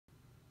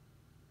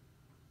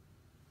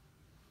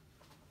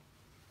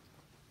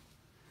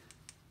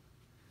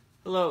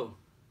Hello,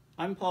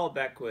 I'm Paul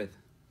Beckwith.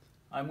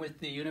 I'm with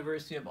the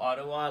University of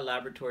Ottawa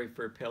Laboratory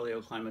for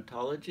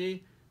Paleoclimatology,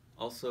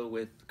 also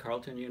with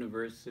Carleton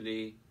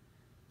University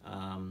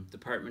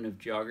Department of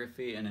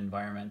Geography and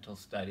Environmental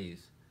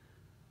Studies.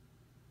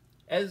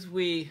 As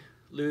we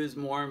lose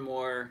more and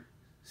more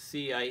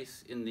sea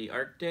ice in the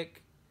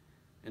Arctic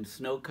and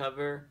snow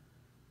cover,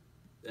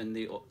 and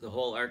the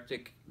whole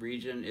Arctic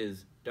region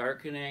is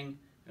darkening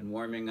and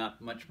warming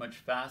up much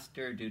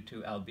faster due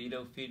to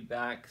albedo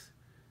feedbacks.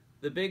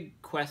 The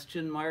big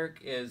question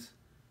mark is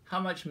how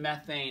much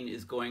methane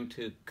is going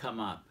to come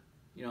up.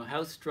 You know,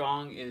 how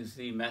strong is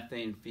the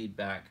methane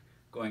feedback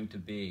going to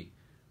be?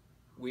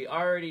 We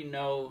already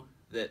know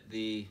that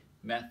the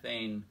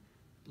methane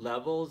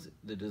levels,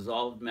 the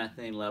dissolved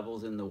methane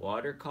levels in the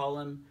water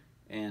column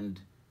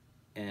and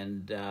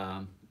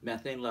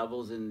methane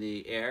levels in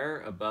the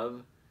air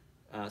above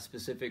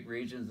specific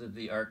regions of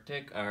the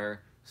Arctic are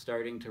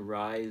starting to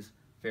rise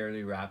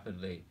fairly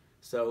rapidly.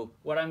 So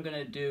what I'm going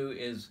to do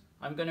is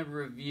I'm going to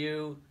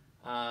review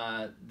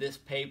this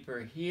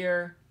paper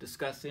here,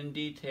 discuss in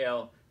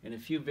detail in a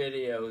few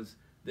videos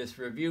this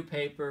review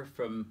paper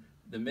from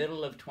the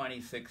middle of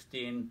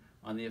 2016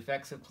 on the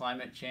effects of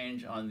climate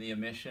change on the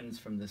emissions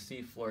from the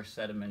seafloor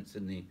sediments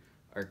in the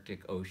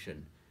Arctic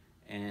Ocean.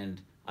 And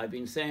I've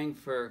been saying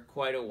for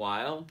quite a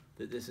while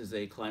that this is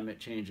a climate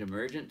change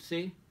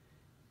emergency,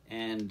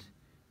 and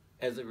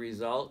as a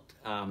result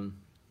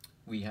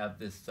we have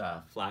this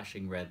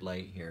flashing red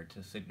light here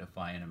to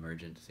signify an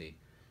emergency.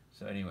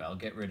 So anyway, I'll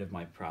get rid of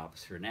my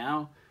props for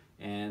now,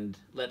 and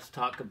let's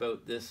talk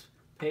about this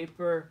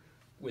paper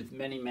with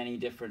many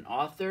different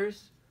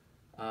authors.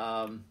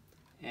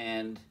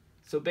 And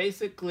so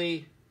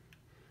basically,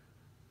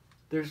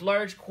 there's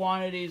large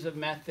quantities of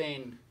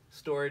methane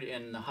stored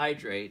in the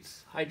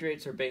hydrates.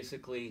 Hydrates are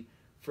basically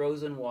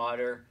frozen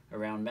water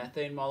around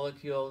methane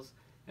molecules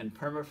and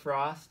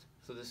permafrost.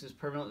 So this is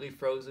permanently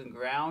frozen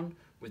ground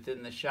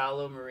within the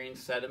shallow marine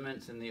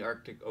sediments in the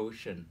Arctic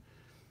Ocean.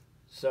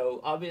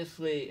 So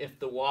obviously, if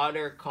the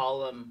water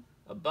column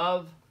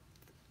above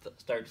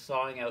starts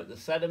thawing out the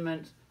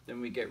sediment,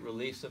 then we get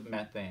release of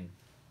methane.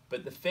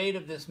 But the fate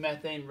of this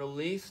methane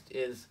released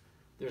is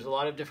there's a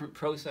lot of different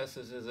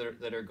processes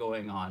that are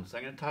going on. So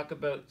I'm going to talk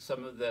about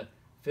some of the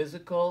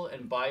physical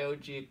and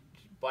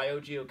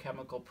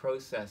biogeochemical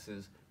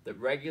processes that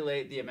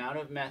regulate the amount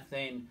of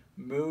methane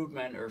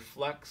movement or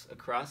flux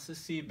across the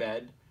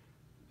seabed,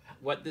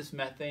 what this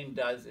methane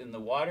does in the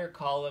water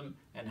column,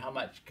 and how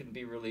much can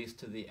be released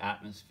to the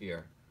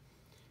atmosphere.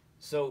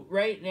 So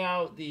right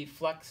now, the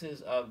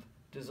fluxes of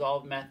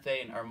dissolved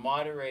methane are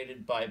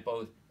moderated by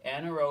both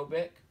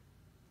anaerobic,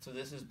 so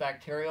this is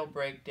bacterial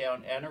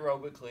breakdown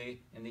anaerobically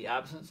in the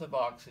absence of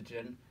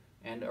oxygen,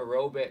 and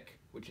aerobic,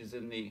 which is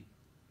in the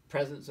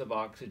presence of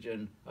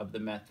oxygen of the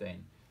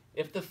methane.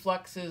 If the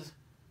fluxes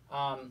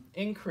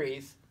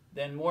increase,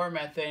 then more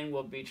methane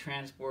will be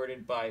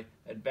transported by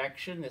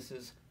advection. This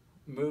is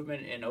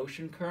movement in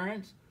ocean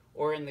currents,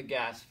 or in the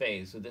gas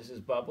phase. So this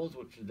is bubbles,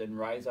 which would then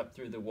rise up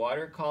through the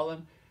water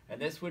column, and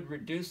this would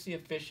reduce the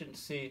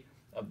efficiency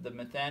of the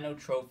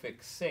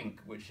methanotrophic sink,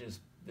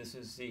 this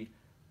is the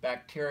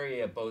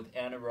bacteria both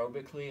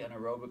anaerobically and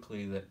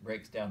aerobically that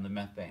breaks down the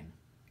methane.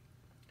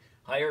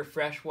 Higher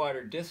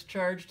freshwater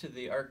discharge to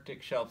the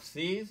Arctic shelf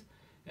seas,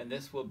 and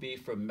this will be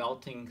from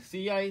melting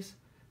sea ice,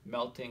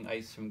 melting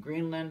ice from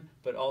Greenland,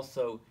 but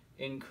also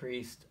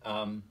increased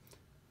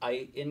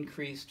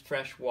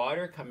fresh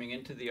water coming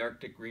into the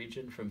Arctic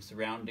region from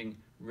surrounding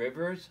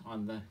rivers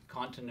on the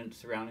continent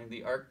surrounding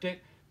the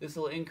Arctic. This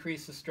will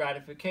increase the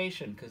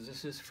stratification because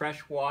this is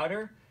fresh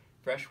water.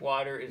 Fresh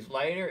water is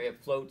lighter,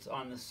 it floats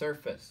on the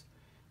surface.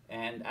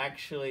 And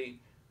actually,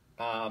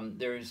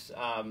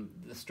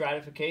 the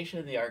stratification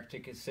in the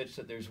Arctic is such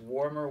that there's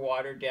warmer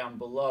water down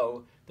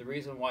below. The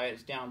reason why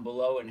it's down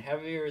below and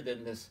heavier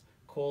than this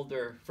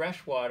colder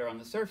fresh water on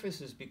the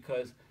surface is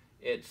because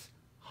it's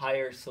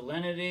higher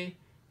salinity.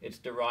 It's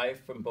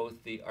derived from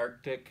both the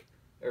Arctic,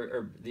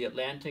 or the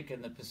Atlantic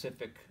and the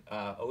Pacific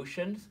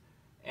oceans.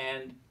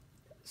 And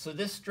so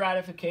this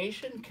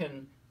stratification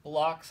can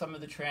block some of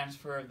the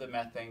transfer of the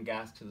methane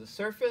gas to the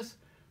surface,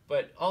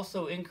 but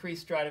also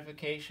increased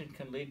stratification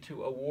can lead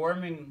to a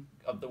warming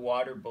of the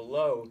water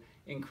below,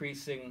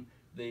 increasing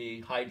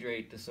the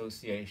hydrate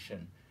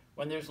dissociation.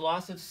 When there's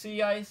loss of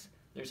sea ice,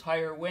 there's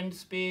higher wind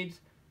speeds,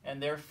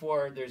 and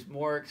therefore there's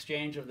more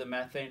exchange of the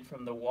methane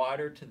from the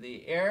water to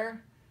the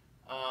air.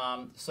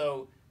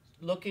 So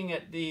looking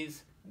at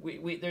these,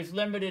 there's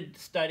limited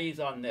studies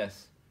on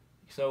this.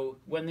 So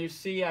when there's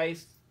sea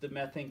ice, the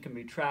methane can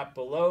be trapped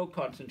below.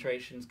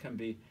 Concentrations can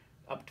be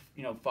up to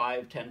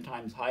 5-10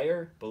 times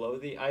higher below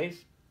the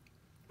ice.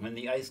 When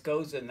the ice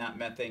goes, then that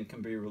methane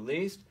can be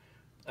released,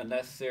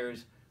 unless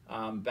there's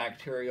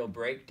bacterial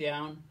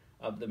breakdown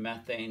of the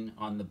methane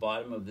on the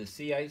bottom of the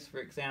sea ice, for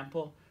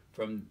example,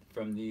 from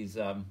these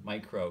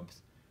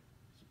microbes.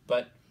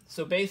 But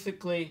so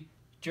basically,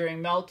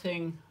 during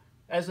melting,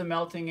 as the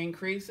melting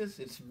increases,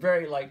 it's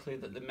very likely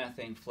that the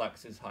methane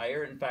flux is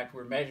higher. In fact,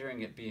 we're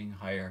measuring it being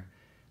higher.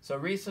 So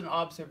recent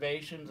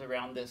observations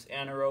around this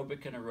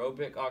anaerobic and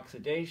aerobic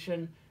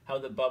oxidation, how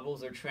the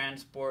bubbles are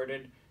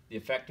transported, the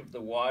effect of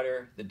the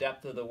water, the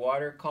depth of the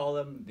water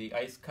column, the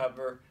ice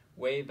cover,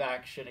 wave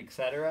action,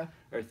 etc.,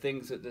 are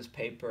things that this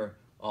paper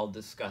all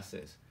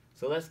discusses.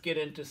 So let's get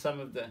into some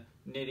of the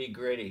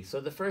nitty-gritty. So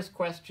the first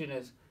question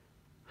is,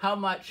 how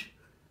much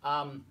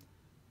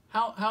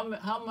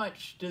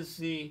does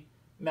the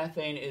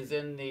methane is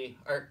in the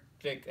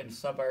Arctic and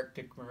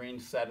subarctic marine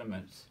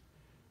sediments?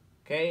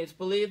 Okay, it's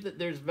believed that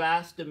there's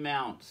vast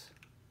amounts.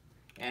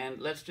 And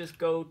let's just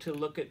go to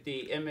look at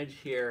the image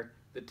here,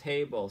 the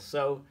table.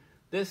 So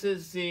this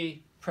is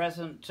the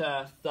present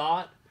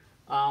thought.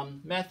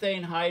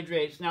 Methane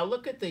hydrates. Now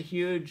look at the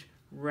huge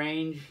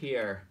range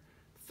here.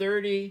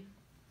 30,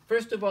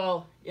 first of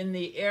all, in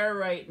the air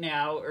right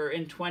now, or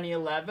in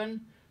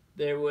 2011,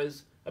 there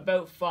was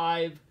about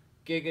 5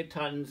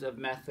 gigatons of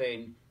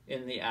methane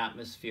in the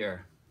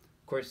atmosphere.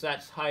 Of course,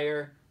 that's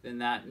higher than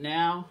that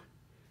now,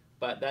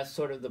 but that's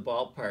sort of the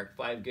ballpark,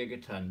 5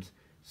 gigatons.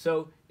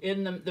 So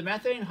in the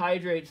methane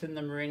hydrates in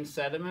the marine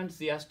sediments,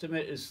 the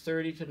estimate is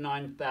 30 to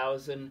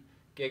 9,000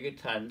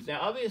 gigatons. Now,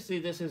 obviously,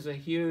 this is a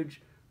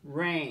huge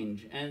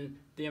range, and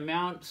the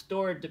amount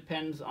stored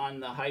depends on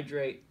the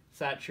hydrate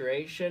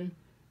saturation,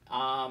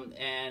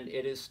 and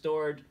it is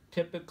stored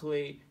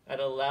typically at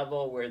a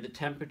level where the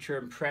temperature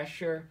and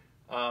pressure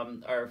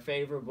are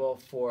favorable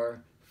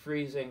for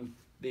freezing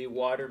the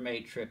water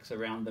matrix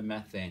around the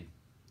methane.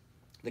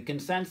 The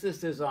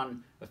consensus is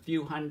on a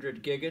few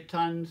hundred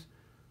gigatons.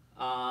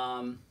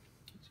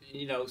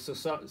 You know,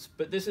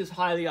 but this is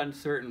highly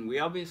uncertain. We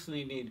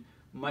obviously need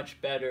much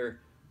better.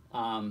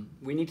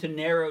 We need to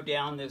narrow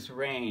down this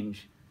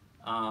range,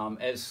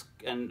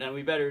 and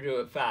we better do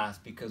it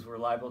fast because we're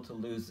liable to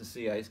lose the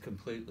sea ice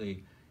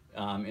completely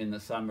in the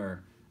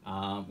summer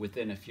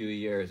within a few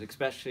years,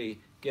 especially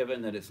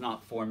given that it's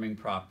not forming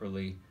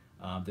properly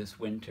this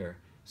winter.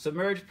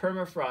 Submerged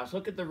permafrost.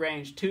 Look at the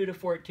range, 2 to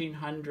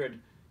 1,400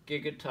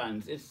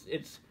 gigatons.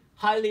 It's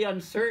highly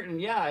uncertain.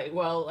 Yeah.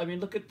 Well, I mean,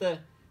 look at the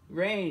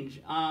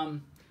range.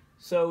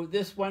 So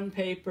this one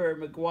paper,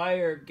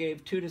 McGuire,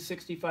 gave 2 to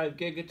 65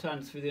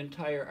 gigatons for the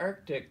entire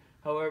Arctic.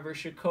 However,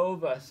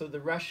 Shakova, so the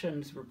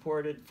Russians,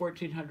 reported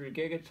 1,400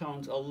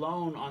 gigatons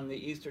alone on the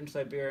eastern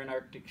Siberian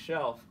Arctic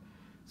shelf.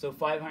 So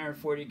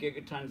 540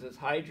 gigatons is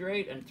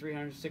hydrate and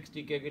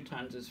 360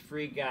 gigatons is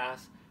free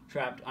gas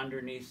trapped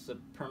underneath the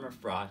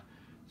permafrost.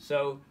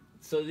 So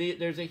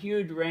there's a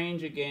huge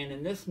range again.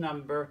 In this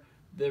number,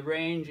 the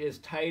range is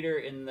tighter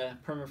in the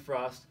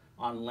permafrost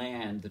on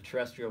land, the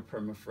terrestrial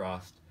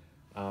permafrost.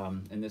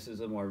 And this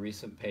is a more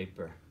recent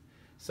paper.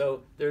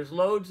 So there's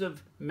loads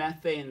of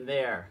methane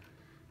there.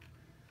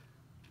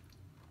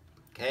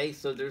 Okay,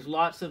 so there's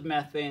lots of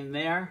methane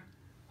there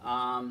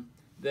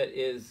that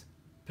is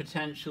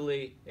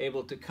potentially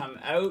able to come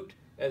out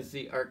as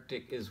the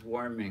Arctic is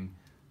warming.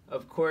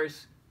 Of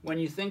course, when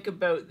you think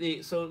about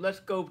so let's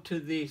go to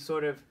the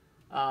sort of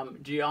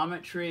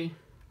geometry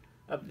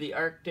of the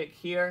Arctic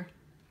here,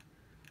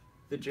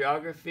 the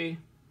geometry.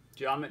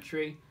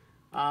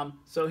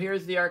 So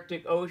here's the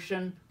Arctic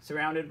Ocean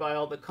surrounded by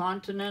all the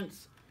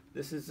continents.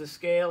 This is the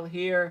scale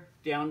here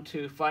down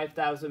to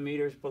 5,000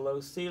 meters below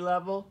sea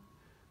level.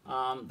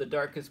 The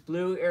darkest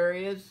blue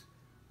areas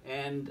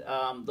and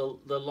the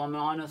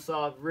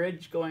Lomonosov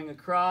Ridge going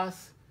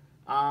across.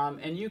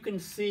 And you can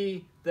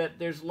see that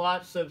there's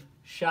lots of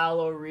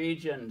shallow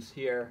regions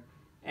here.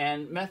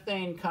 And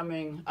methane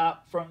coming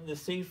up from the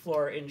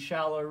seafloor in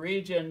shallow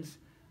regions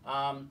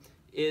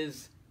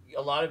is,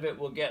 a lot of it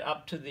will get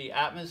up to the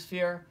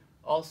atmosphere.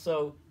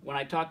 Also, when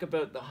I talk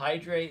about the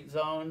hydrate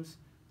zones,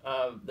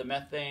 the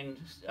methane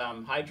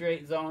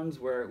hydrate zones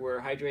where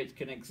hydrates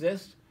can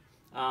exist,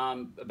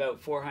 about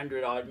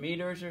 400 odd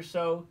meters or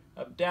so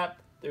of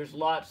depth, there's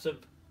lots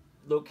of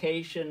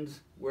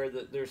locations where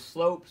there's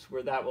slopes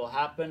where that will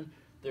happen.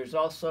 There's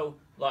also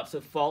lots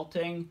of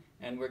faulting,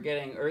 and we're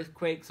getting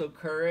earthquakes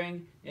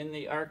occurring in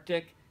the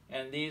Arctic,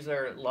 and these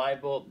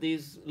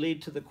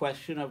lead to the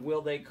question of,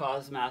 will they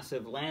cause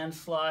massive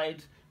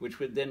landslides, which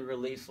would then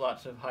release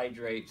lots of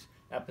hydrates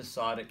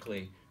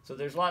episodically. So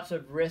there's lots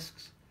of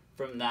risks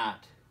from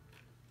that.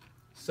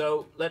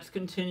 So let's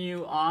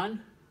continue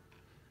on.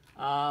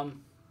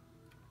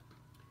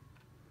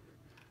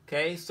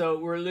 Okay, so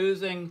we're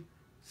losing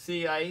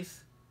sea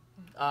ice.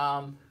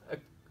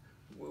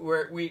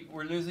 We're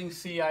losing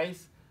sea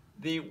ice.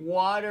 The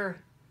water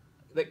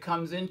that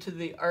comes into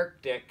the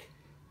Arctic,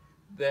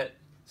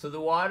 so the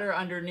water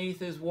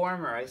underneath is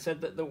warmer. I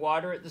said that the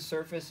water at the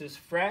surface is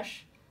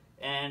fresh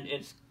and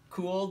it's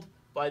cooled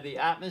by the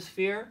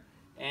atmosphere,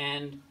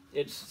 and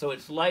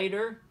it's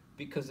lighter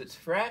because it's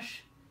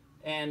fresh,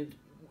 and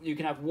you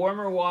can have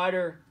warmer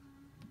water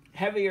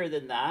heavier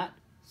than that,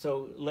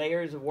 so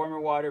layers of warmer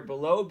water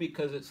below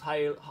because it's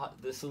higher,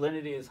 the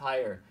salinity is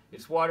higher.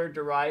 It's water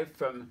derived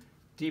from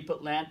deep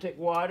Atlantic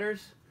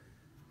waters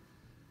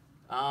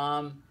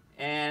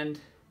and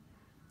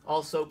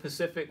also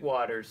Pacific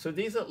waters. So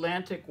these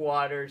Atlantic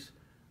waters,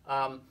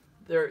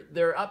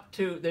 they're up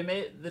to,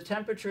 the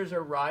temperatures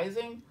are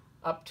rising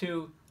up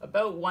to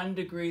about 1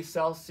 degree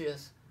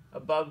Celsius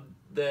above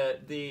the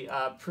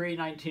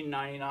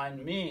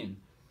pre-1999 mean.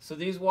 So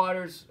these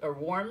waters are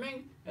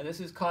warming, and this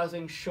is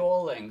causing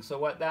shoaling. So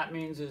what that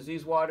means is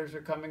these waters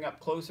are coming up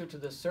closer to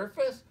the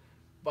surface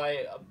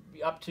by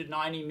up to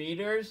 90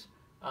 meters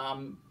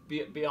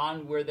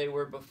beyond where they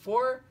were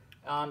before.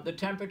 The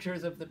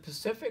temperatures of the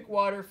Pacific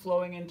water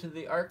flowing into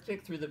the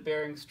Arctic through the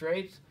Bering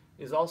Straits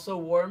is also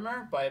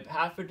warmer by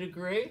half a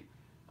degree,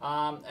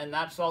 and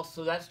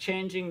that's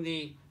changing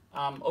the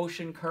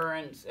ocean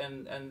currents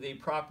and the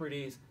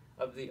properties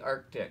of the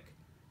Arctic.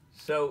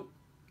 So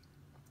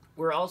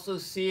we're also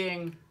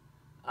seeing,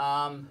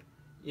 so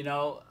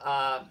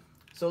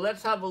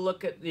let's have a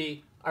look at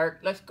the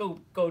let's go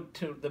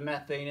to the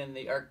methane in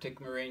the Arctic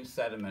marine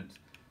sediments.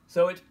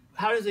 So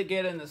how does it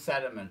get in the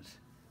sediments?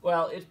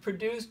 Well, it's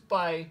produced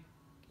by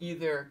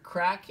either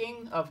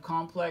cracking of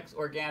complex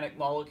organic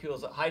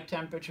molecules at high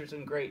temperatures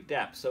and great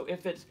depths. So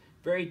if it's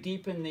very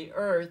deep in the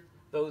earth,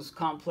 those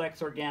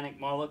complex organic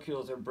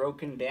molecules are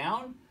broken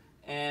down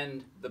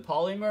and the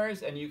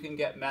polymers, and you can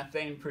get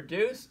methane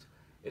produced.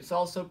 It's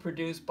also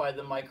produced by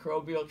the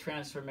microbial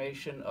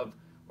transformation of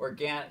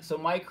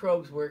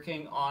microbes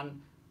working on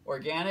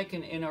organic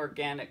and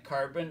inorganic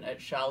carbon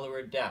at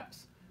shallower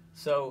depths.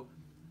 So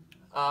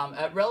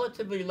at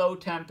relatively low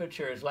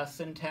temperatures, less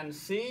than 10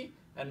 C,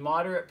 and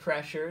moderate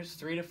pressures,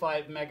 3 to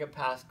 5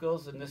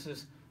 megapascals, and this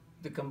is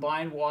the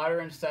combined water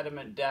and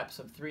sediment depths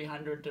of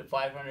 300 to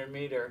 500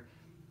 meter.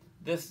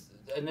 This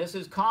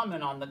is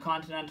common on the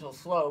continental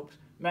slopes.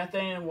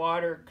 Methane and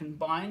water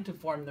combine to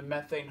form the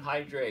methane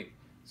hydrate.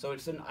 So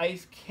it's an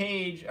ice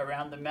cage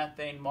around the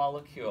methane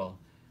molecule.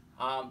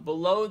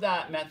 Below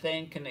that,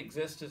 methane can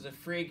exist as a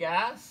free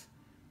gas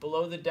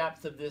below the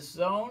depth of this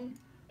zone,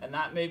 and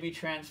that may be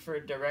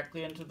transferred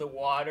directly into the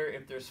water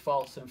if there's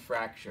faults and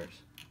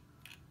fractures.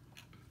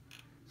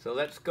 So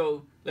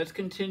let's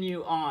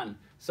continue on.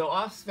 So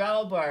off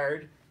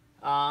Svalbard,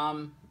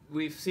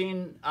 we've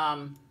seen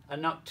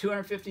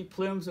 250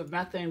 plumes of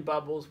methane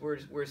bubbles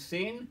were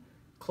seen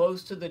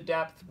close to the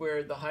depth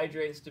where the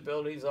hydrate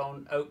stability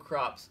zone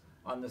outcrops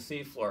on the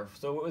seafloor.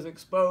 So it was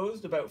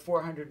exposed about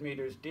 400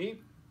 meters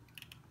deep,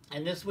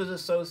 and this was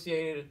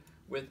associated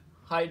with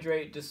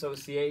hydrate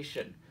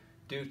dissociation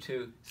due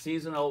to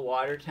seasonal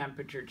water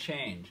temperature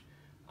change.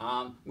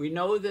 We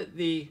know that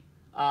the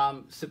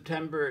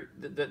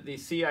that the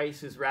sea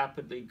ice is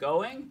rapidly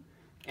going,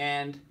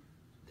 and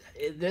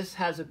this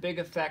has a big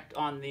effect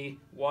on the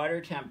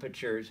water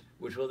temperatures,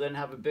 which will then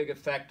have a big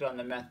effect on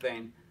the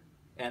methane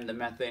and the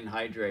methane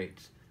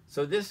hydrates.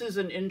 So this is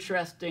an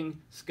interesting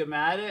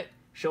schematic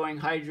showing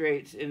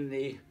hydrates in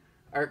the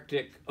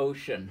Arctic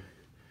Ocean.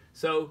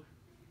 So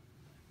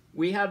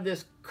we have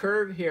this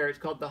curve here. It's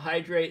called the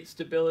hydrate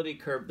stability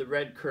curve, the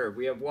red curve.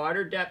 We have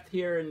water depth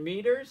here in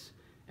meters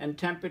and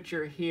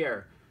temperature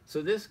here.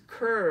 So this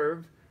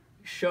curve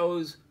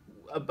shows,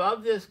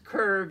 above this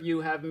curve you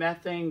have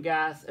methane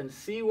gas and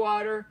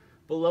seawater.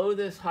 Below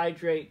this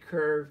hydrate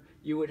curve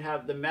you would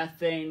have the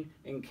methane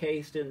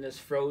encased in this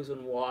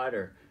frozen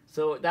water.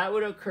 So that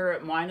would occur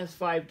at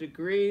 -5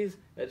 degrees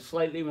at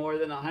slightly more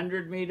than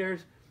 100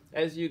 meters.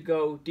 As you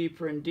go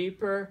deeper and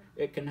deeper,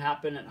 it can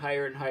happen at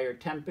higher and higher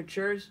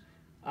temperatures,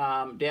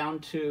 down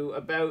to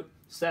about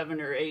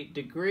 7 or 8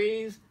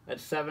 degrees at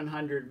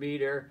 700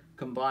 meter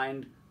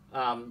combined,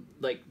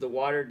 like the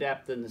water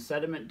depth and the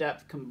sediment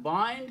depth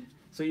combined.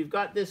 So you've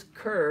got this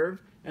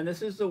curve, and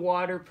this is the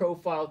water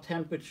profile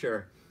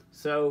temperature.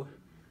 So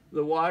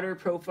the water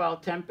profile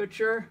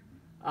temperature,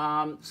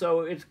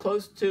 so it's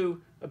close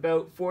to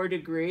about 4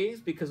 degrees,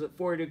 because at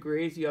 4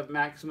 degrees you have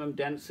maximum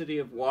density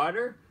of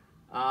water.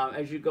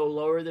 As you go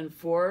lower than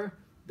 4,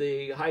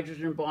 the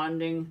hydrogen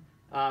bonding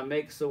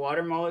makes the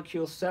water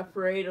molecules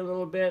separate a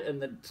little bit,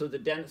 and so the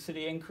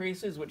density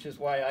increases, which is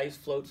why ice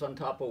floats on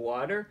top of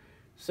water.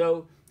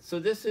 So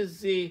this is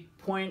the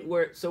point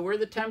where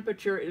the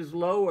temperature is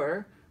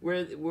lower,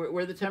 where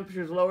the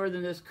temperature is lower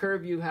than this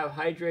curve, you have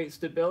hydrate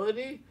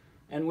stability,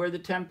 and where the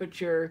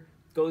temperature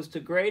goes to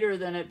greater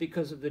than it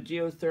because of the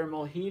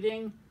geothermal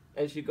heating,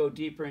 as you go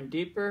deeper and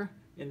deeper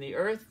in the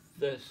earth,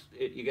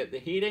 you get the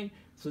heating.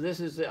 So this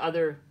is the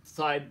other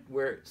side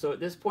so at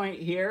this point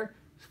here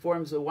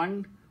forms the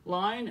one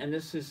line, and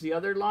this is the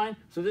other line.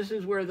 So this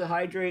is where the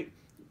hydrate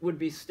would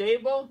be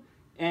stable,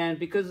 and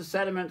because the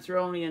sediments are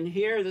only in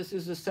here, this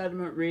is the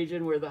sediment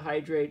region where the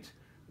hydrates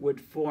would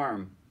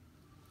form.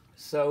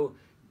 So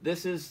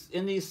this is,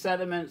 in these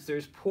sediments,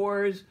 there's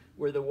pores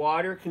where the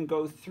water can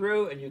go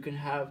through, and you can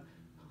have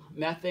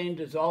methane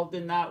dissolved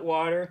in that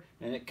water,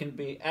 and it can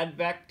be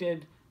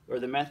advected, or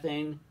the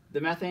methane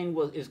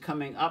is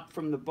coming up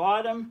from the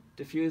bottom,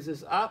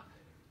 diffuses up,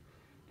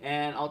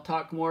 and I'll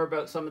talk more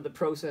about some of the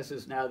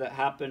processes now that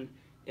happen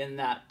in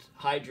that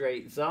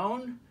hydrate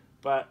zone,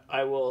 but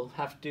I will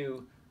have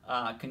to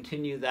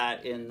continue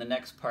that in the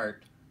next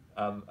part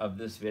of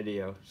this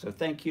video. So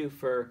thank you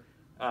for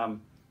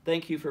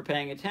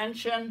paying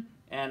attention,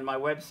 and my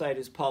website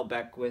is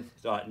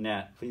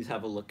paulbeckwith.net. Please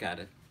have a look at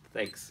it.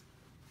 Thanks.